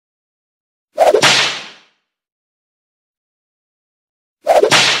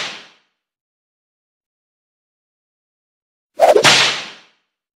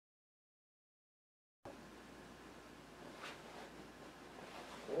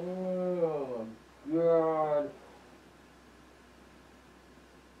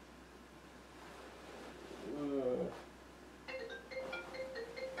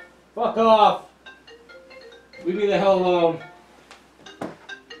Fuck off! Leave me the hell alone.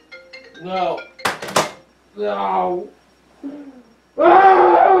 No. No.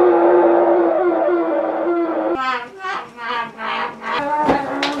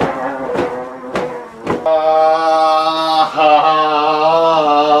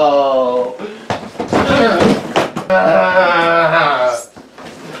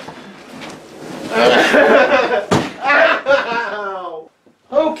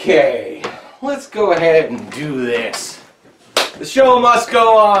 Okay, let's go ahead and do this. The show must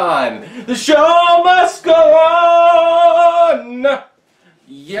go on! The show must go on!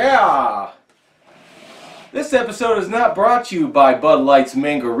 Yeah! This episode is not brought to you by Bud Light's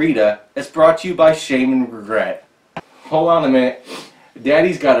Mangarita. It's brought to you by Shame and Regret. Hold on a minute.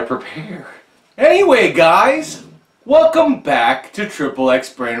 Daddy's gotta prepare. Anyway, guys, welcome back to Triple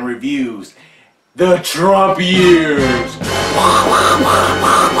X Brand Reviews. The Trump years!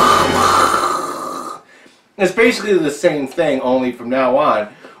 It's basically the same thing, only from now on,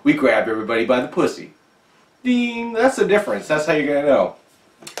 we grab everybody by the pussy. Ding! That's the difference. That's how you're gonna know.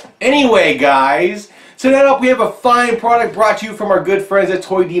 Anyway, guys, so next up we have a fine product brought to you from our good friends at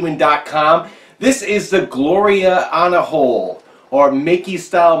ToyDemon.com. This is the Gloria on a Hole, or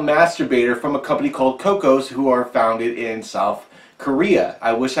Makey-style masturbator from a company called Koko'S, who are founded in South Korea.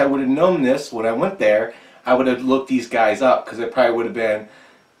 I wish I would have known this when I went there. I would have looked these guys up, because it probably would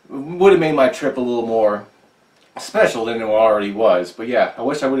have made my trip a little more special than it already was. But yeah, I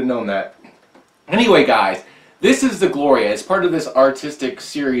wish I would have known that. Anyway, guys, this is the Gloria. It's part of this artistic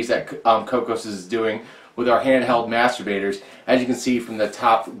series that Koko'S is doing with our handheld masturbators. As you can see from the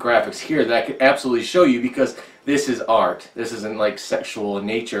top graphics here, that I could absolutely show you, because this is art. This isn't like sexual in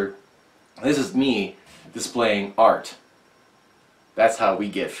nature. This is me displaying art. That's how we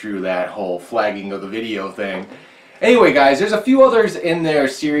get through that whole flagging of the video thing. Anyway, guys, there's a few others in their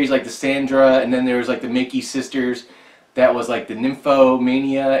series, like the Sandra, and then there's like the Makey sisters. That was like the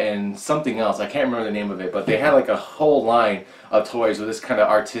Nymphomania and something else. I can't remember the name of it, but they had like a whole line of toys with this kind of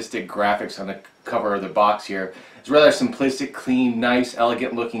artistic graphics on the cover of the box here. It's rather simplistic, clean, nice,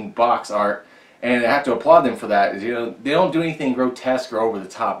 elegant-looking box art, and I have to applaud them for that. You know, they don't do anything grotesque or over the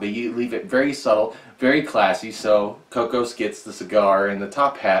top. They leave it very subtle, very classy. So Koko'S gets the cigar and the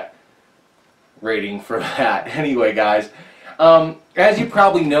top hat rating for that. Anyway, guys, as you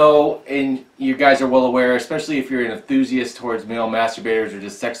probably know, and you guys are well aware, especially if you're an enthusiast towards male masturbators or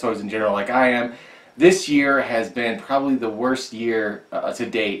just sex toys in general like I am, this year has been probably the worst year to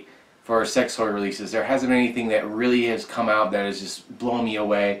date for sex toy releases. There hasn't been anything that really has come out that has just blown me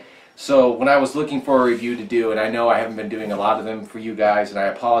away. So when I was looking for a review to do, and I know I haven't been doing a lot of them for you guys, and I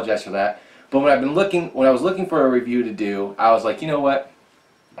apologize for that, but when I was looking for a review to do, I was like, you know what?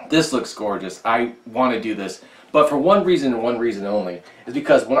 This looks gorgeous. I want to do this. But for one reason and one reason only, is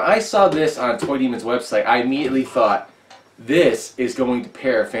because when I saw this on Toy Demon's website, I immediately thought, this is going to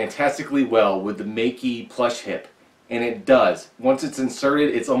pair fantastically well with the Makey plush hip. And it does. Once it's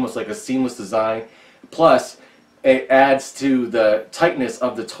inserted, it's almost like a seamless design. Plus, it adds to the tightness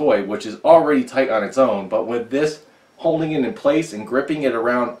of the toy, which is already tight on its own. But with this holding it in place and gripping it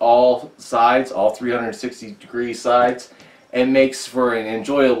around all sides, all 360-degree sides, it makes for an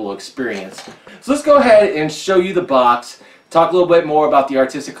enjoyable experience. So let's go ahead and show you the box, talk a little bit more about the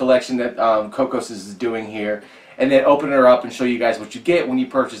artistic collection that Koko'S is doing here, and then open her up and show you guys what you get when you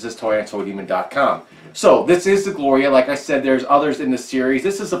purchase this toy on ToyDemon.com. So this is the Gloria. Like I said, there's others in the series.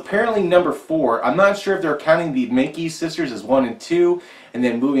 This is apparently number 4. I'm not sure if they're counting the Makey sisters as 1 and 2, and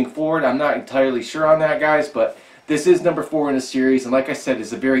then moving forward. I'm not entirely sure on that, guys, but this is number 4 in the series, and like I said,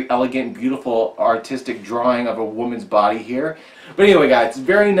 it's a very elegant, beautiful, artistic drawing of a woman's body here. But anyway, guys, it's a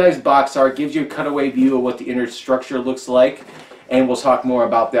very nice box art. Gives you a cutaway view of what the inner structure looks like, and we'll talk more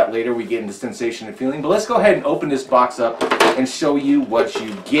about that later. We get into sensation and feeling. But let's go ahead and open this box up and show you what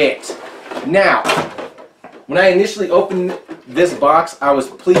you get. Now, when I initially opened this box, I was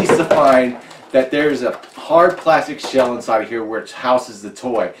pleased to find that there's a hard plastic shell inside of here which houses the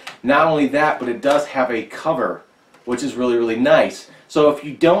toy. Not only that, but it does have a cover, which is really, really nice. So if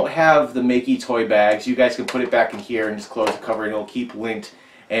you don't have the Makey toy bags, you guys can put it back in here and just close the cover, and it'll keep lint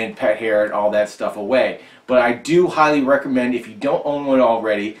and pet hair and all that stuff away. But I do highly recommend, if you don't own one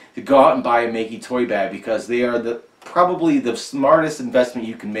already, to go out and buy a Makey toy bag, because they are probably the smartest investment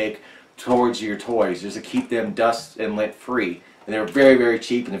you can make towards your toys, just to keep them dust and lint free. And they're very, very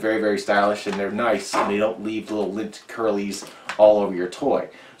cheap, and they're very, very stylish, and they're nice, and they don't leave little lint curlies all over your toy.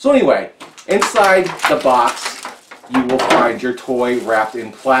 So anyway, inside the box, you will find your toy wrapped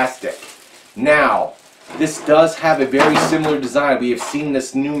in plastic. Now, this does have a very similar design. We have seen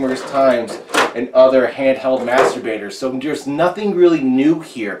this numerous times in other handheld masturbators, so there's nothing really new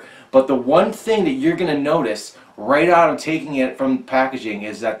here. But the one thing that you're going to notice right out of taking it from the packaging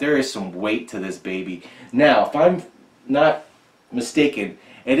is that there is some weight to this baby. Now, if I'm not mistaken,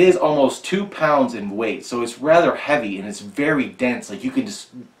 it is almost 2 pounds in weight, so it's rather heavy and it's very dense. Like, you can just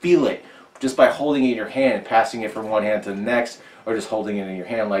feel it just by holding it in your hand and passing it from one hand to the next, or just holding it in your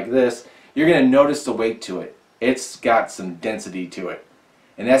hand like this. You're going to notice the weight to it. It's got some density to it.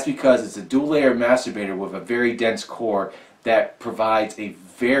 And that's because it's a dual layer masturbator with a very dense core that provides a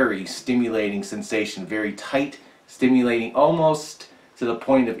very stimulating sensation, very tight, stimulating, almost to the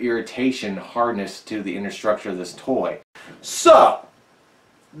point of irritation, hardness to the inner structure of this toy. So,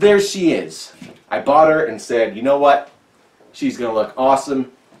 there she is. I bought her and said, you know what? She's going to look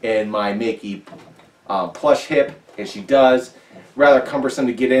awesome in my Makey plush hip, and she does. Rather cumbersome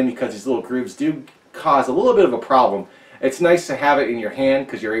to get in because these little grooves do cause a little bit of a problem. It's nice to have it in your hand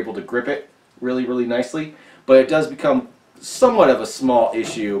because you're able to grip it really, really nicely, but it does become somewhat of a small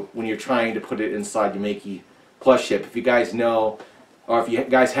issue when you're trying to put it inside your Makey plush hip. If you guys know, or if you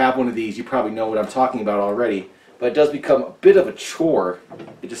guys have one of these, you probably know what I'm talking about already, but it does become a bit of a chore.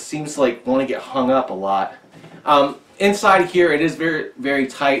 It just seems like want to get hung up a lot. Inside here, it is very, very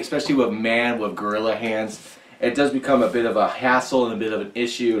tight, especially with a man with gorilla hands. It does become a bit of a hassle and a bit of an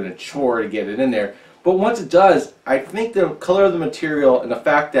issue and a chore to get it in there. But once it does, I think the color of the material and the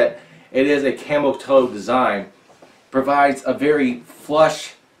fact that it is a camel toe design provides a very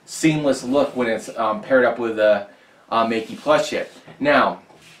flush, seamless look when it's paired up with a Makey plush hip. Now,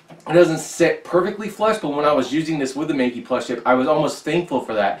 it doesn't sit perfectly flush, but when I was using this with the Makey plush hip, I was almost thankful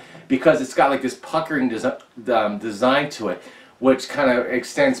for that because it's got like this puckering design to it, which kind of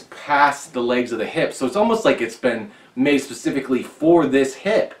extends past the legs of the hip. So it's almost like it's been made specifically for this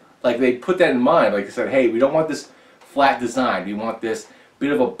hip. Like, they put that in mind. Like, they said, hey, we don't want this flat design. We want this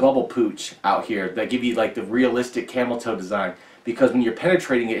bit of a bubble pooch out here that give you like the realistic camel toe design. Because when you're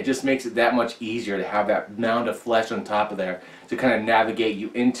penetrating it, it just makes it that much easier to have that mound of flesh on top of there to kind of navigate you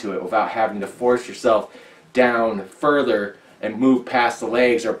into it without having to force yourself down further and move past the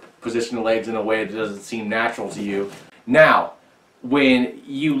legs or position the legs in a way that doesn't seem natural to you. Now, when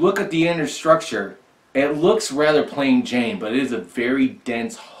you look at the inner structure, it looks rather plain Jane, but it is a very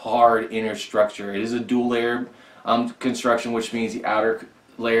dense, hard inner structure. It is a dual layer construction, which means the outer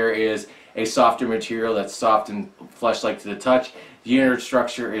layer is a softer material that's soft and flesh-like to the touch. The inner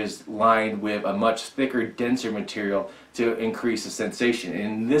structure is lined with a much thicker, denser material to increase the sensation.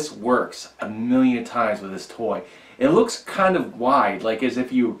 And this works a million times with this toy. It looks kind of wide, like as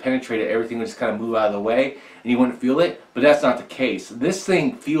if you penetrated, everything would just kind of move out of the way and you wouldn't feel it, but that's not the case. This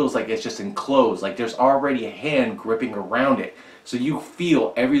thing feels like it's just enclosed, like there's already a hand gripping around it. So you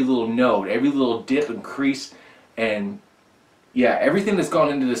feel every little node, every little dip and crease, and yeah, everything that's gone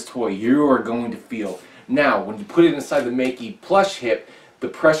into this toy, you are going to feel. Now, when you put it inside the Makey plush hip, the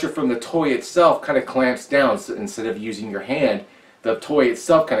pressure from the toy itself kind of clamps down. So instead of using your hand, the toy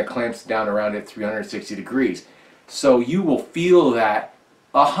itself kind of clamps down around at 360 degrees. So you will feel that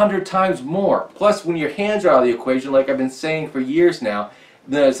 100 times more. Plus, when your hands are out of the equation, like I've been saying for years now,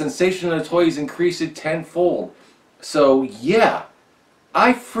 the sensation of the toy is increased tenfold. So yeah,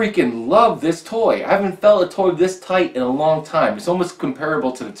 I freaking love this toy. I haven't felt a toy this tight in a long time. It's almost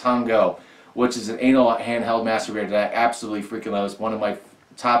comparable to the Tongo, which is an anal handheld masturbator that I absolutely freaking love. It's one of my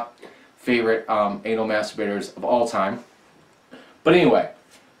top favorite anal masturbators of all time. But anyway,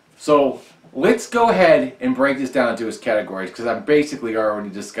 so let's go ahead and break this down into its categories, because I'm basically already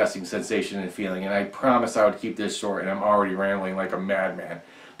discussing sensation and feeling, and I promised I would keep this short, and I'm already rambling like a madman.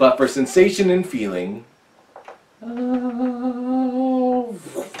 But for sensation and feeling,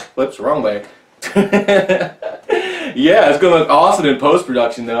 whoops, wrong way. Yeah, it's going to look awesome in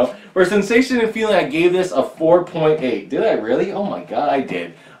post-production though. For sensation and feeling, I gave this a 4.8. Did I really? Oh my god, I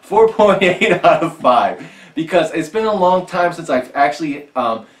did. 4.8 out of 5. Because it's been a long time since I've actually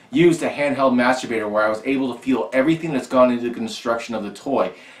used a handheld masturbator where I was able to feel everything that's gone into the construction of the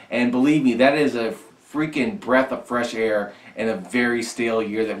toy. And believe me, that is a freaking breath of fresh air in a very stale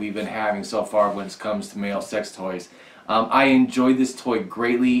year that we've been having so far when it comes to male sex toys. I enjoyed this toy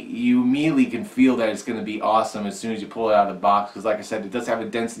greatly. You immediately can feel that it's going to be awesome as soon as you pull it out of the box, because like I said, it does have a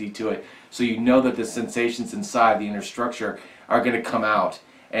density to it, so you know that the sensations inside the inner structure are going to come out.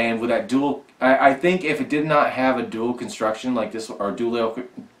 And with that dual, I think if it did not have a dual construction like this, or dual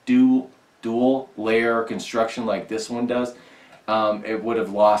layer construction like this one does, it would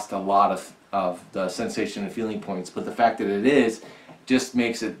have lost a lot of the sensation and feeling points. But the fact that it is just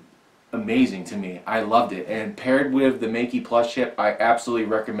makes it amazing to me. I loved it. And paired with the Makey plush hip, I absolutely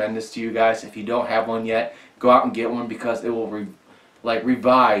recommend this to you guys. If you don't have one yet, go out and get one, because it will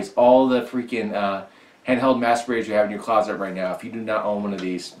revise all the freaking handheld masturbators you have in your closet right now. If you do not own one of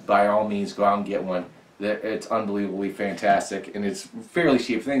these, by all means go out and get one. It's unbelievably fantastic, and it's fairly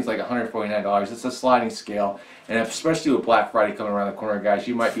cheap. Things like $149. It's a sliding scale, and especially with Black Friday coming around the corner, guys,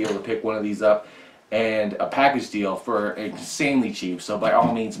 you might be able to pick one of these up and a package deal for insanely cheap. So by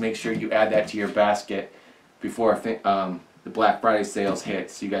all means, make sure you add that to your basket before the Black Friday sales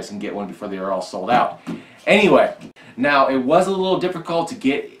hit, so you guys can get one before they are all sold out. Anyway, now it was a little difficult to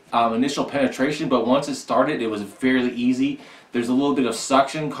get initial penetration, but once it started, it was fairly easy. There's a little bit of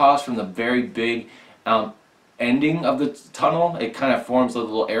suction caused from the very big ending of the tunnel. It kind of forms a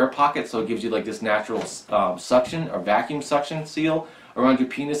little air pocket, so it gives you like this natural suction or vacuum suction seal around your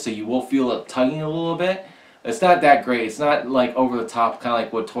penis, so you will feel it tugging a little bit. It's not that great. It's not like over the top, kind of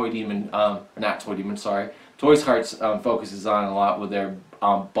like what Toys Hearts focuses on a lot with their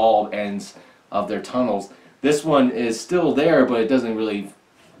bulb ends of their tunnels. This one is still there, but it doesn't really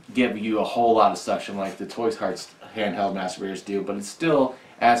give you a whole lot of suction like the Toys Hearts handheld masturbators do, but it still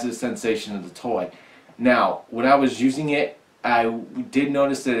adds to the sensation of the toy. Now, when I was using it, I did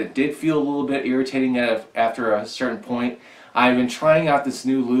notice that it did feel a little bit irritating after a certain point. I've been trying out this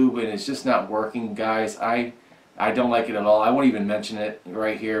new lube, and it's just not working, guys. I don't like it at all. I won't even mention it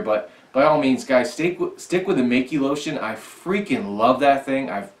right here, but by all means, guys, stick with the Makey lotion. I freaking love that thing.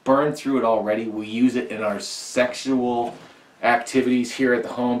 I've burned through it already. We use it in our sexual activities here at the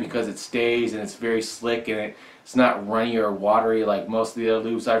home because it stays and it's very slick, and it's not runny or watery like most of the other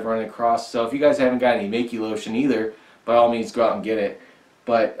lubes I've run across. So if you guys haven't got any Makey lotion either, by all means go out and get it.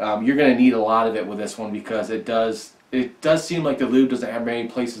 But you're going to need a lot of it with this one because it does seem like the lube doesn't have many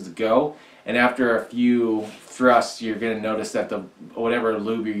places to go, and after a few thrusts you're going to notice that whatever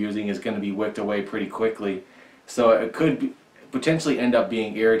lube you're using is going to be wicked away pretty quickly. So it could potentially end up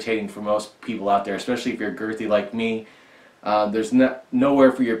being irritating for most people out there, especially if you're girthy like me. There's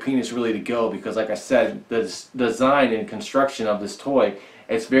nowhere for your penis really to go because, like I said, the design and construction of this toy,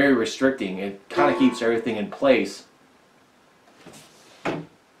 it's very restricting. It kind of keeps everything in place.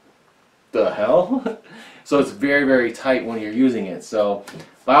 The hell? So it's very, very tight when you're using it. So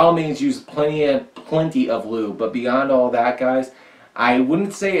by all means, use plenty of lube. But beyond all that, guys, I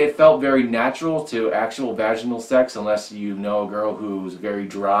wouldn't say it felt very natural to actual vaginal sex unless you know a girl who's very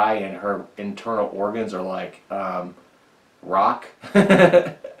dry and her internal organs are like rock.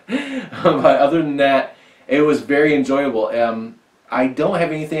 But other than that, it was very enjoyable. I don't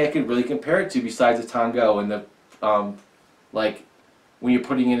have anything I could really compare it to besides the Tango and the like. When you're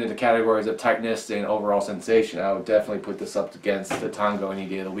putting it into the categories of tightness and overall sensation, I would definitely put this up against the Tango any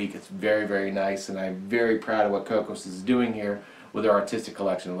day of the week. It's very, very nice, and I'm very proud of what Koko's is doing here with their artistic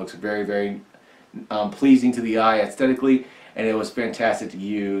collection. It looks very, very pleasing to the eye aesthetically, and it was fantastic to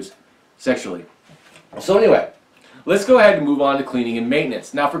use sexually. So anyway, let's go ahead and move on to cleaning and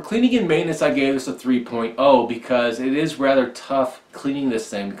maintenance. Now for cleaning and maintenance, I gave this a 3.0 because it is rather tough cleaning this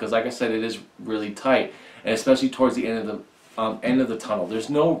thing because, like I said, it is really tight, and especially towards the end of the tunnel.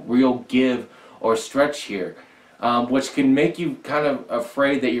 There's no real give or stretch here, which can make you kind of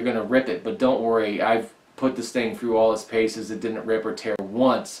afraid that you're going to rip it. But don't worry, I've put this thing through all its paces. It didn't rip or tear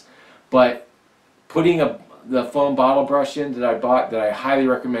once. But putting the foam bottle brush in that I bought, that I highly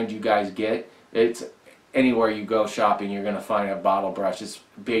recommend you guys get. It's anywhere you go shopping, you're going to find a bottle brush. It's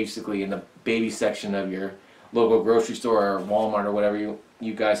basically in the baby section of your local grocery store or Walmart or whatever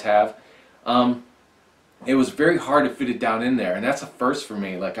you guys have. It was very hard to fit it down in there, and that's a first for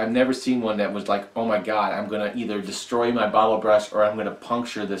me. Like, I've never seen one that was like, oh my god, I'm going to either destroy my bottle brush or I'm going to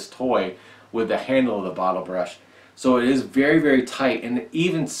puncture this toy with the handle of the bottle brush. So it is very, very tight, and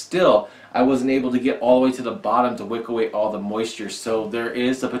even still, I wasn't able to get all the way to the bottom to wick away all the moisture. So there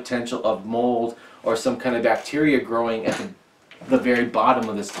is the potential of mold or some kind of bacteria growing at the very bottom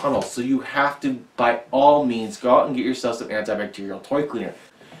of this tunnel. So you have to, by all means, go out and get yourself some antibacterial toy cleaner.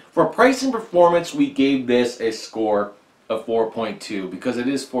 For price and performance, we gave this a score of 4.2 because it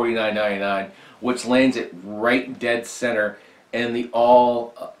is $49.99, which lands it right dead center in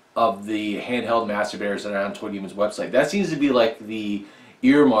all of the handheld masturbators that are on Toy Demon's website. That seems to be like the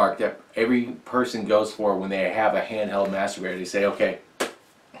earmark that every person goes for when they have a handheld masturbator. They say, okay,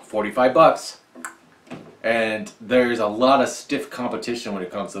 45 bucks. And there's a lot of stiff competition when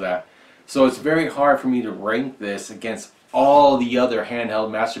it comes to that. So it's very hard for me to rank this against all the other handheld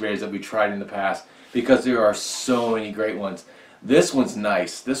masturbators that we tried in the past because there are so many great ones. This one's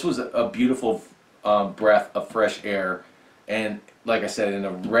nice. This was a beautiful breath of fresh air, and like I said, in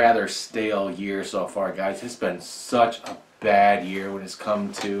a rather stale year so far, guys. It's been such a bad year when it's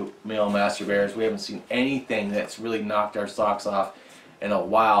come to male masturbators. We haven't seen anything that's really knocked our socks off in a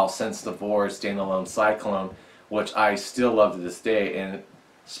while since the Vore standalone Cyclone, which I still love to this day. And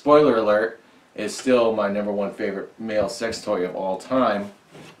spoiler alert, is still my #1 favorite male sex toy of all time.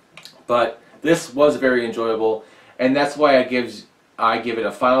 But this was very enjoyable, and that's why I give it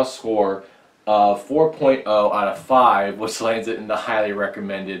a final score of 4.0 out of 5, which lands it in the highly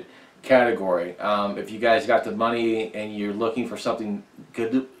recommended category. If you guys got the money and you're looking for something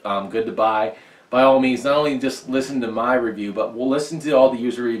good to buy, by all means, not only just listen to my review, but we'll listen to all the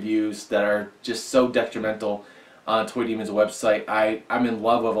user reviews that are just so detrimental on Toy Demon's website. I'm in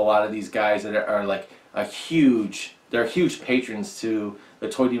love with a lot of these guys that are like they're huge patrons to the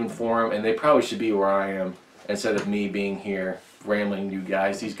Toy Demon forum, and they probably should be where I am instead of me being here rambling to you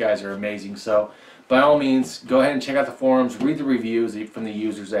guys. These guys are amazing. So by all means, go ahead and check out the forums, read the reviews from the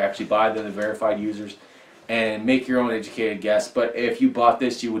users that actually buy them, the verified users, and make your own educated guess. But if you bought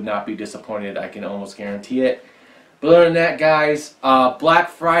this, you would not be disappointed. I can almost guarantee it. But other than that, guys, Black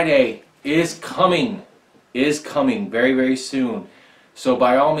Friday is coming. Very, very soon. So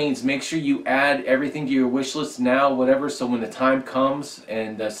by all means, make sure you add everything to your wish list now, whatever, so when the time comes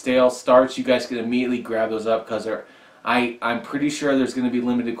and the sale starts, you guys can immediately grab those up, because I'm pretty sure there's going to be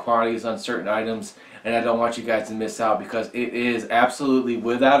limited quantities on certain items, and I don't want you guys to miss out, because it is absolutely,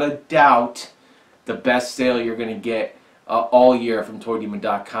 without a doubt, the best sale you're going to get all year from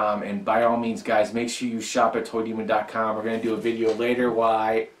ToyDemon.com. And by all means, guys, make sure you shop at ToyDemon.com. We're going to do a video later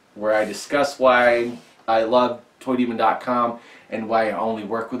where I discuss why I love ToyDemon.com and why I only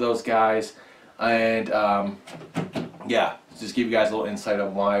work with those guys. And yeah, just give you guys a little insight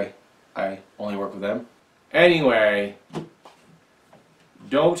on why I only work with them. Anyway,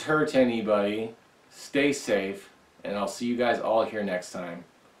 don't hurt anybody, stay safe, and I'll see you guys all here next time.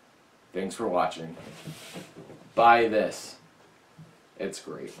 Thanks for watching. Buy this. It's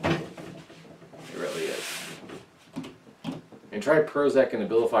great. It really is. And try Prozac and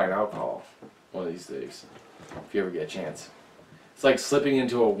Abilify and alcohol one of these days, if you ever get a chance. It's like slipping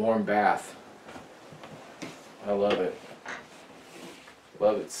into a warm bath. I love it.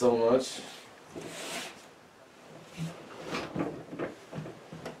 Love it so much.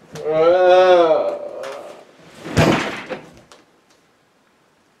 Ah.